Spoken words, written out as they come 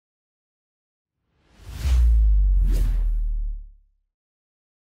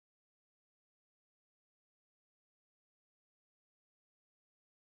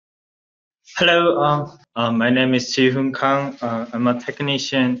Hello, my name is Ji-Hoon Kang. I'm a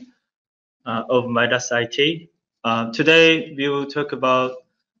technician of MIDAS IT. Today, we will talk about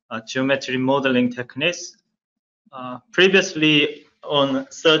geometry modeling techniques. Previously, on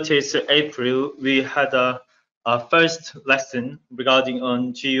 30th April, we had a first lesson regarding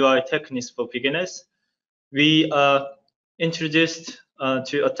on GUI techniques for beginners. We introduced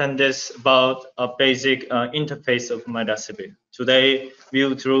to attendees about a basic interface of MIDAS. Today,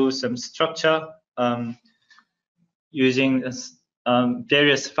 we'll draw some structure using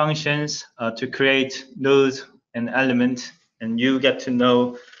various functions to create nodes and elements, and you get to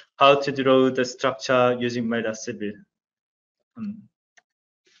know how to draw the structure using MIDAS.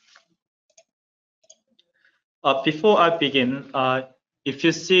 Before I begin, if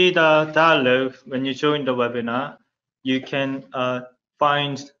you see the dialog when you join the webinar, you can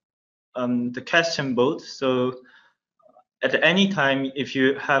find the question board. So at any time, if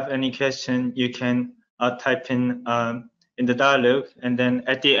you have any question, you can type in the dialog, and then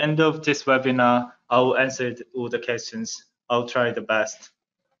at the end of this webinar, I'll answer all the questions. I'll try the best.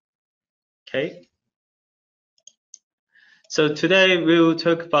 Okay. So today we will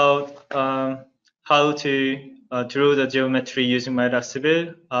talk about how to draw the geometry using MIDAS.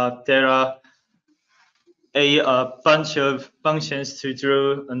 There are a bunch of functions to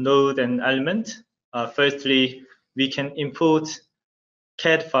draw a node and element. Firstly, we can import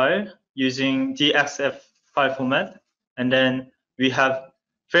CAD file using DXF file format, and then we have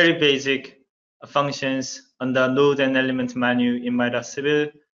very basic functions on the node and element menu in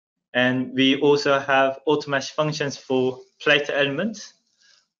MIDAS. And we also have automation functions for plate elements.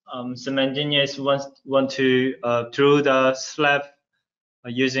 Some engineers want to draw the slab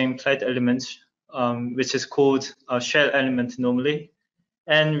using plate elements, which is called a shell element normally.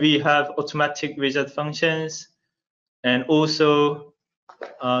 And we have automatic wizard functions, and also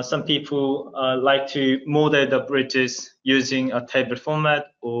some people like to model the bridges using a table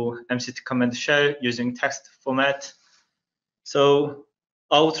format or MCT command shell using text format. So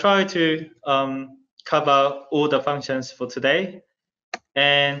I'll try to cover all the functions for today.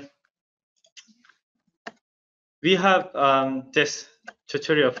 And we have this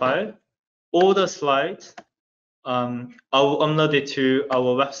tutorial file. All the slides, I will upload it to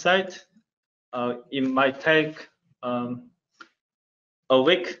our website. It might take a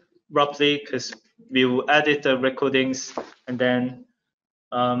week roughly, because we will edit the recordings, and then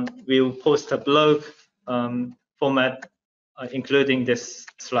we will post a blog format including this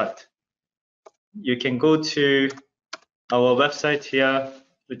slide. You can go to our website here,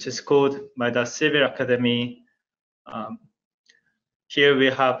 which is called MIDAS Civil Academy. Here we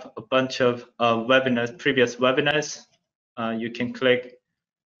have a bunch of webinars, previous webinars. You can click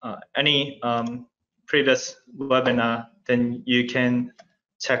any previous webinar, then you can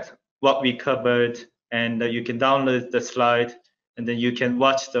check what we covered, and you can download the slide, and then you can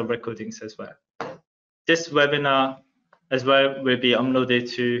watch the recordings as well. This webinar as well will be uploaded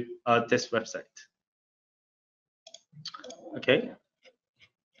to this website. Okay.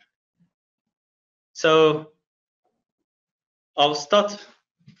 So I'll start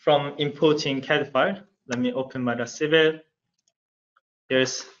from importing CAD file. Let me open MIDAS Civil.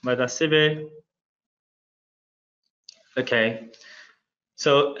 Here's MIDAS Civil. Okay.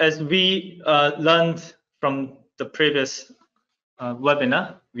 So as we learned from the previous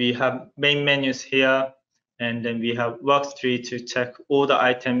webinar, we have main menus here, and then we have worktree to check all the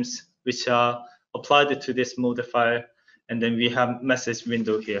items which are applied to this modifier, and then we have message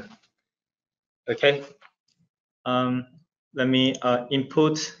window here. Okay. Let me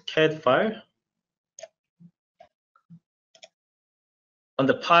import CAD file. On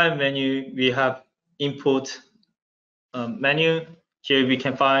the file menu, we have import menu. Here we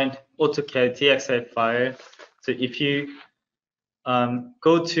can find AutoCAD DXF file. So if you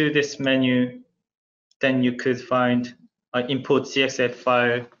go to this menu, then you could find import DXF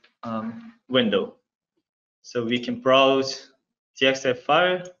file window. So we can browse DXF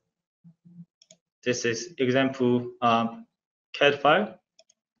file. This is example CAD file.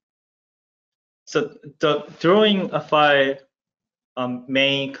 So the drawing a file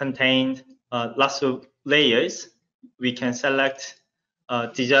may contain lots of layers. We can select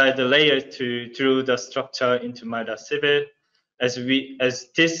desired layer to draw the structure into MIDAS Civil. As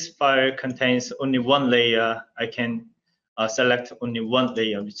this file contains only one layer, I can select only one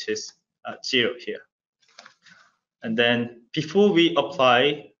layer, which is 0 here. And then before we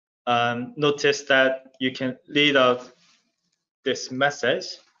apply, notice that you can read out this message.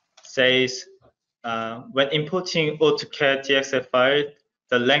 Says when importing AutoCAD DXF file,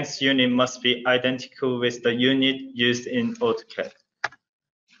 the length unit must be identical with the unit used in AutoCAD.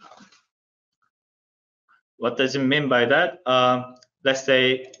 What does it mean by that? Let's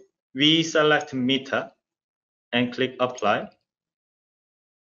say we select meter and click apply.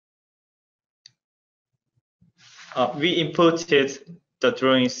 We imported the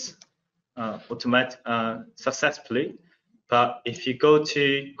drawings successfully, but if you go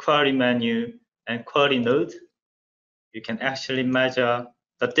to query menu and query node, you can actually measure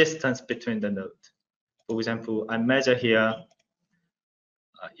the distance between the node. For example, I measure here,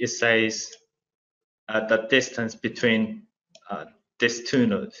 it says the distance between these two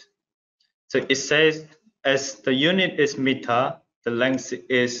nodes. So it says as the unit is meter, the length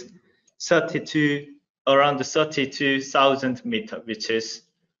is around 32,000 meter, which is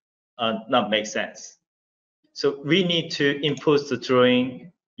not make sense. So we need to import the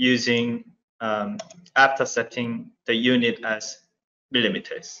drawing using after setting the unit as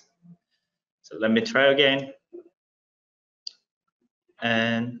millimeters. So let me try again,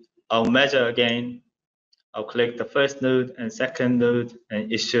 and I'll measure again. I'll click the first node and second node, and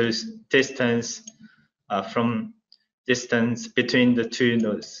it shows distance from distance between the two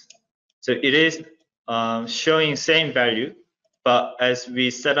nodes. So it is showing same value, but as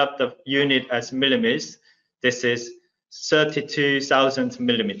we set up the unit as millimeters, this is 32,000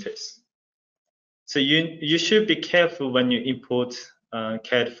 millimeters. So you should be careful when you import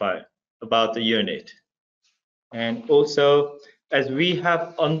CAD file about the unit. And also, as we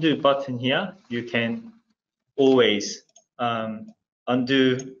have undo button here, you can always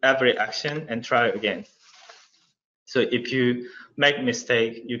undo every action and try again. So if you make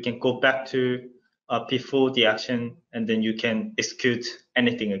mistake, you can go back to before the action, and then you can execute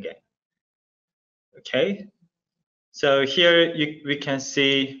anything again. Okay. So here we can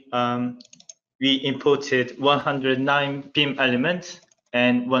see we imported 109 beam elements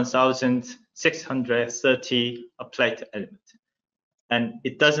and 1,630 plate element. And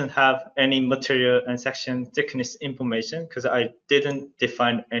it doesn't have any material and section thickness information because I didn't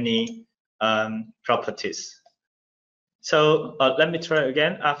define any properties. So let me try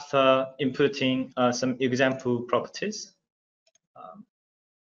again after inputting some example properties.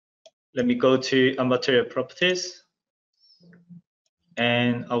 Let me go to material properties,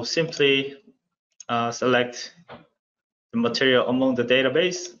 and I'll simply select the material among the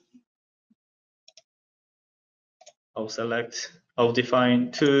database. I'll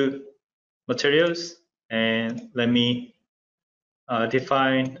define two materials, and let me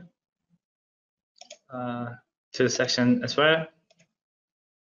define two sections as well,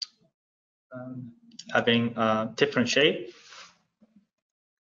 having different shape.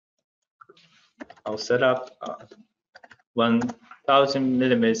 I'll set up 1,000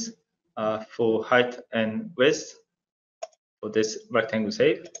 millimeters for height and width for this rectangle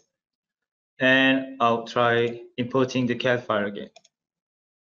shape. And I'll try importing the CAD file again.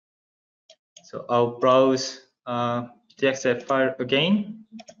 So I'll browse the DXF file again,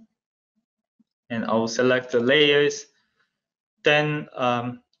 and I'll select the layers. Then,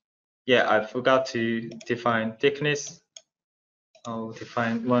 yeah, I forgot to define thickness. I'll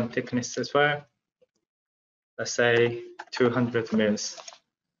define one thickness as well. Let's say 200 mils.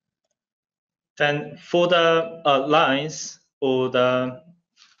 Then for the lines or the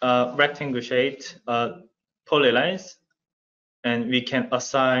rectangle shaped polylines, and we can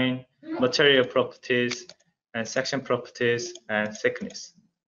assign material properties and section properties and thickness.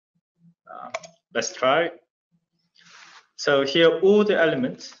 Let's try. So here all the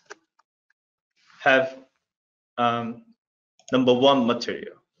elements have #1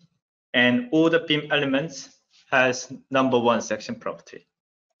 material, and all the beam elements has #1 section property,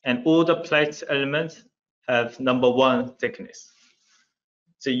 and all the plate elements have #1 thickness.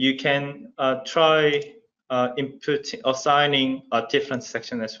 So you can try assigning a different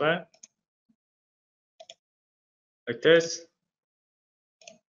section as well, like this.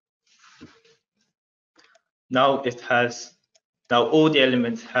 Now all the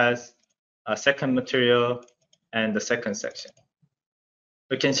elements has a second material and the second section.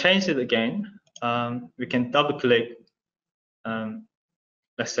 We can change it again. We can double click,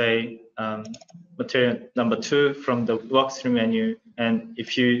 let's say material #2 from the walkthrough menu, and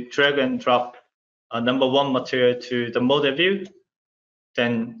if you drag and drop #1 material to the model view,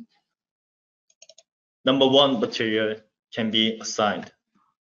 then #1 material can be assigned.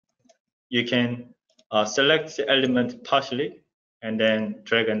 You can select the element partially and then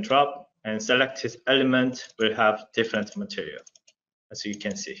drag and drop, and selected element will have different material, as you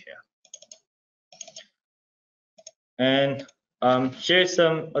can see here. And here's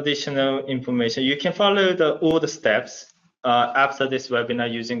some additional information. You can follow all the steps after this webinar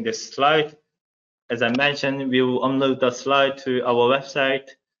using this slide. As I mentioned, we will upload the slide to our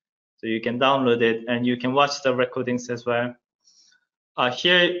website. So you can download it and you can watch the recordings as well.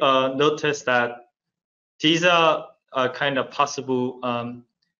 Here, notice that these are kind of possible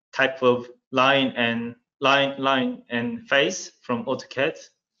type of line and face from AutoCAD,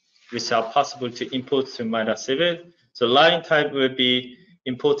 which are possible to import to MIDAS Civil. So line type will be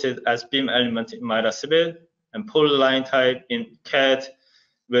imported as beam element in MIDAS Civil, and polyline type in CAD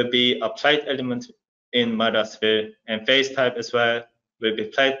will be a plate element in MIDAS Civil, and face type as well will be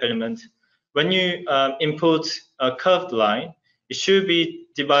plate element. When you import a curved line, it should be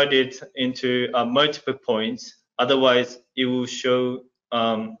divided into multiple points. Otherwise, it will show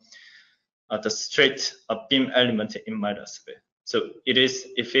the straight beam element in MIDAS Civil. So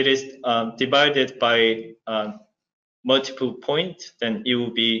if it is divided by multiple points, then it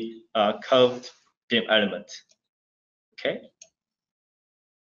will be a curved beam element. Okay.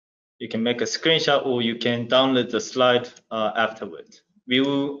 You can make a screenshot or you can download the slide afterward. We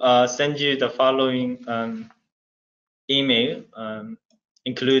will send you the following email,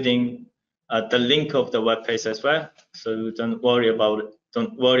 including the link of the web page as well. So don't worry about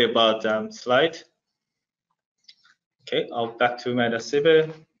slide. Okay, I'll back to MIDAS Civil,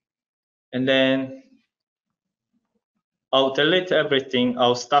 and then I'll delete everything.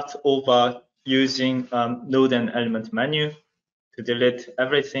 I'll start over using node and element menu. To delete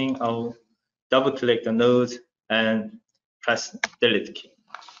everything, I'll double click the node and press delete key.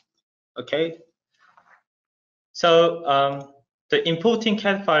 Okay. So the importing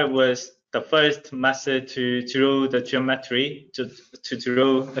CAD file was the first method to draw the geometry, to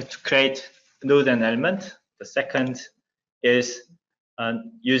create node and element. The second is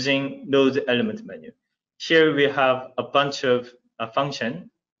using node element menu. Here we have a bunch of functions.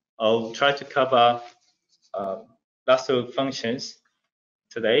 I'll try to cover lots of functions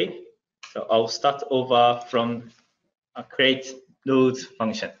today. So I'll start over from a create node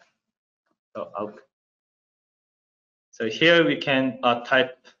function. So here we can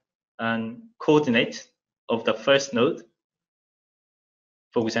type an coordinate of the first node.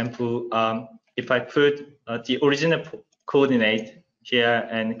 For example, if I put the original coordinate here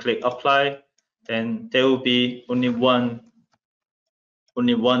and click apply, then there will be only one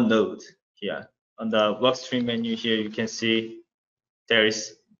node here. On the workstream menu here, you can see there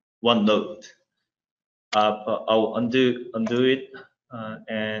is one node. I'll undo it,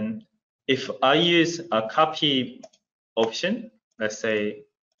 and if I use a copy option, let's say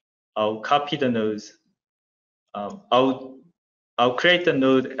I'll copy the nodes. I'll create the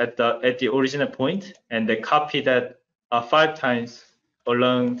node at the original point and then copy that 5 times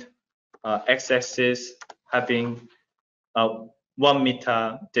along x-axis, having 1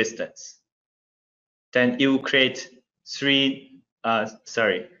 meter distance. Then it will create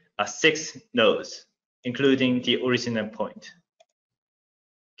 6 nodes, including the original point.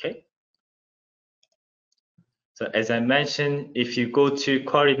 Okay. So as I mentioned, if you go to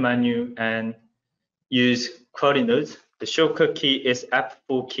query menu and use query nodes, the shortcut key is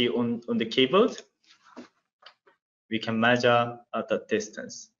F4 key on the keyboard. We can measure the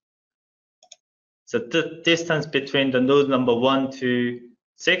distance. So the distance between the node number 1 to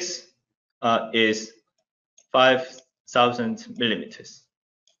 6 is 5,000 millimeters.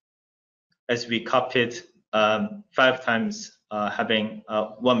 As we copied 5 times having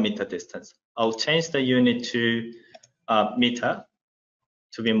 1 meter distance. I'll change the unit to meter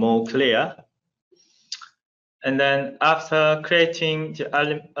to be more clear. And then after creating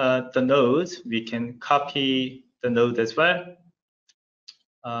the nodes, we can copy the node as well.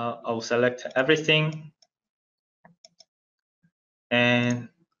 I'll select everything and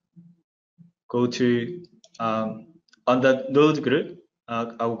go to on the node group.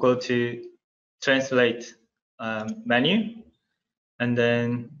 I'll go to translate menu, and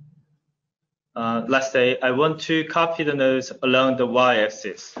then let's say I want to copy the nodes along the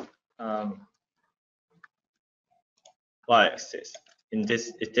y-axis. Y-axis in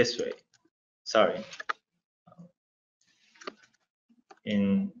this way. Sorry,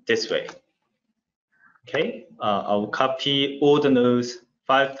 in this way. Okay, I'll copy all the nodes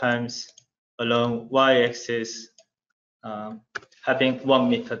 5 times along y-axis, having 1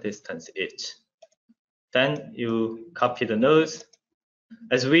 meter distance each. Then you copy the nodes.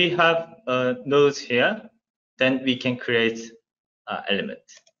 As we have nodes here, then we can create element.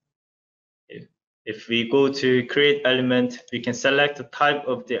 If we go to create element, we can select the type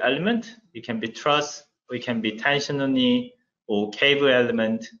of the element. It can be truss, or it can be tension only, or cable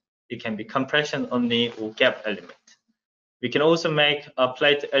element. It can be compression only, or gap element. We can also make a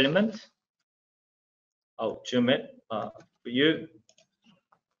plate element. I'll zoom it for you.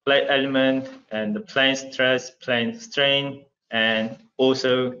 Plate element and the plane stress, plane strain, and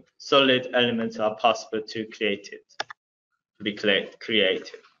also solid elements are possible to be created.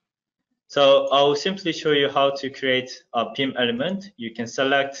 So I'll simply show you how to create a beam element. You can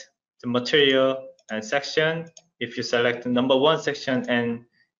select the material and section. If you select the number 1 section and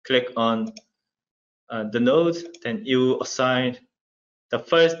click on the node, then you assign the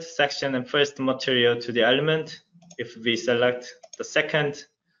first section and first material to the element. If we select the second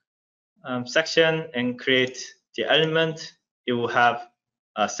section and create the element, it will have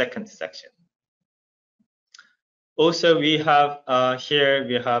a second section. Also, we have here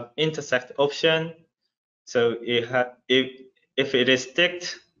we have intersect option. So if it is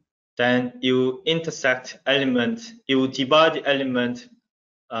ticked, then you intersect element. You will divide the element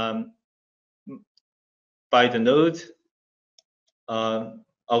by the node.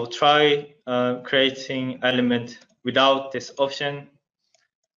 I'll try creating element without this option.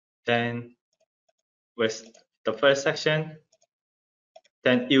 Then with the first section,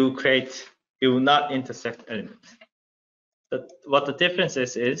 then you will not intersect element. What the difference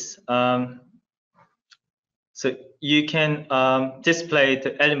is so you can display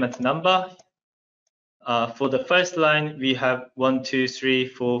the element number. For the first line, we have 1, 2, 3,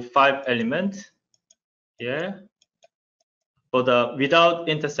 4, 5 elements here. For the without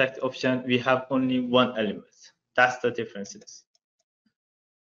intersect option, we have only 1 element. That's the differences.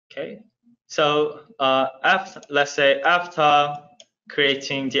 Okay. So let's say after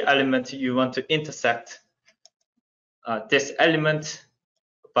creating the element, you want to intersect this element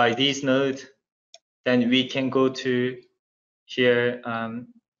by these nodes, then we can go to here,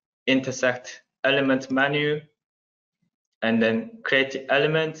 intersect element menu, and then create the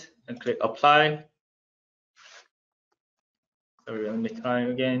element and click apply. Sorry, let me try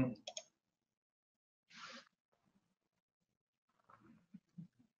again.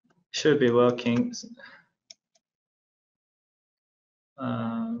 Should be working.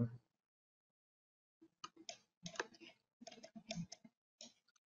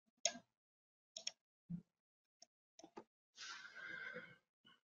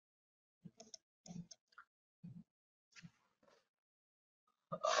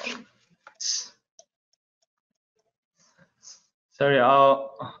 Sorry,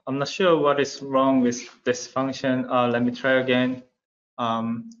 I'm not sure what is wrong with this function. Let me try again.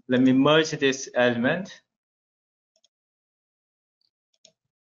 Let me merge this element.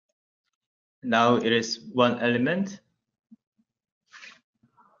 Now it is 1 element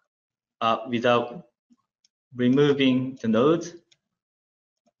without removing the node.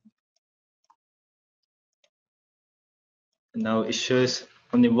 And now it shows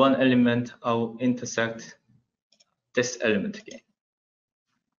only 1 element. I'll intersect this element again.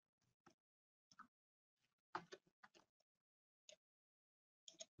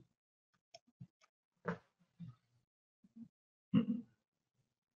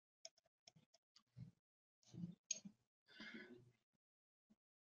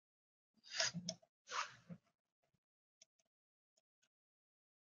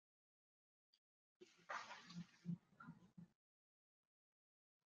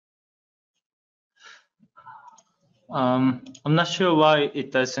 I'm not sure why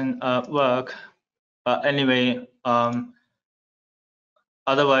it doesn't work, but anyway,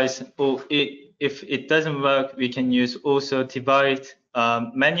 otherwise, if it doesn't work, we can use also divide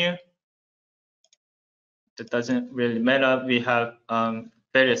menu. That doesn't really matter. We have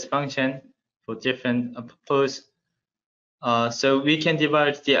various functions for different purpose. So we can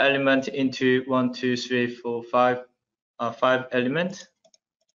divide the element into 1, 2, 3, 4, 5, 5 elements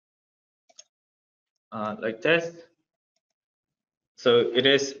like this. So it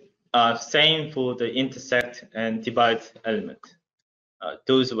is same for the intersect and divide element.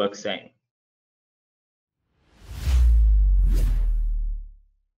 Those work same.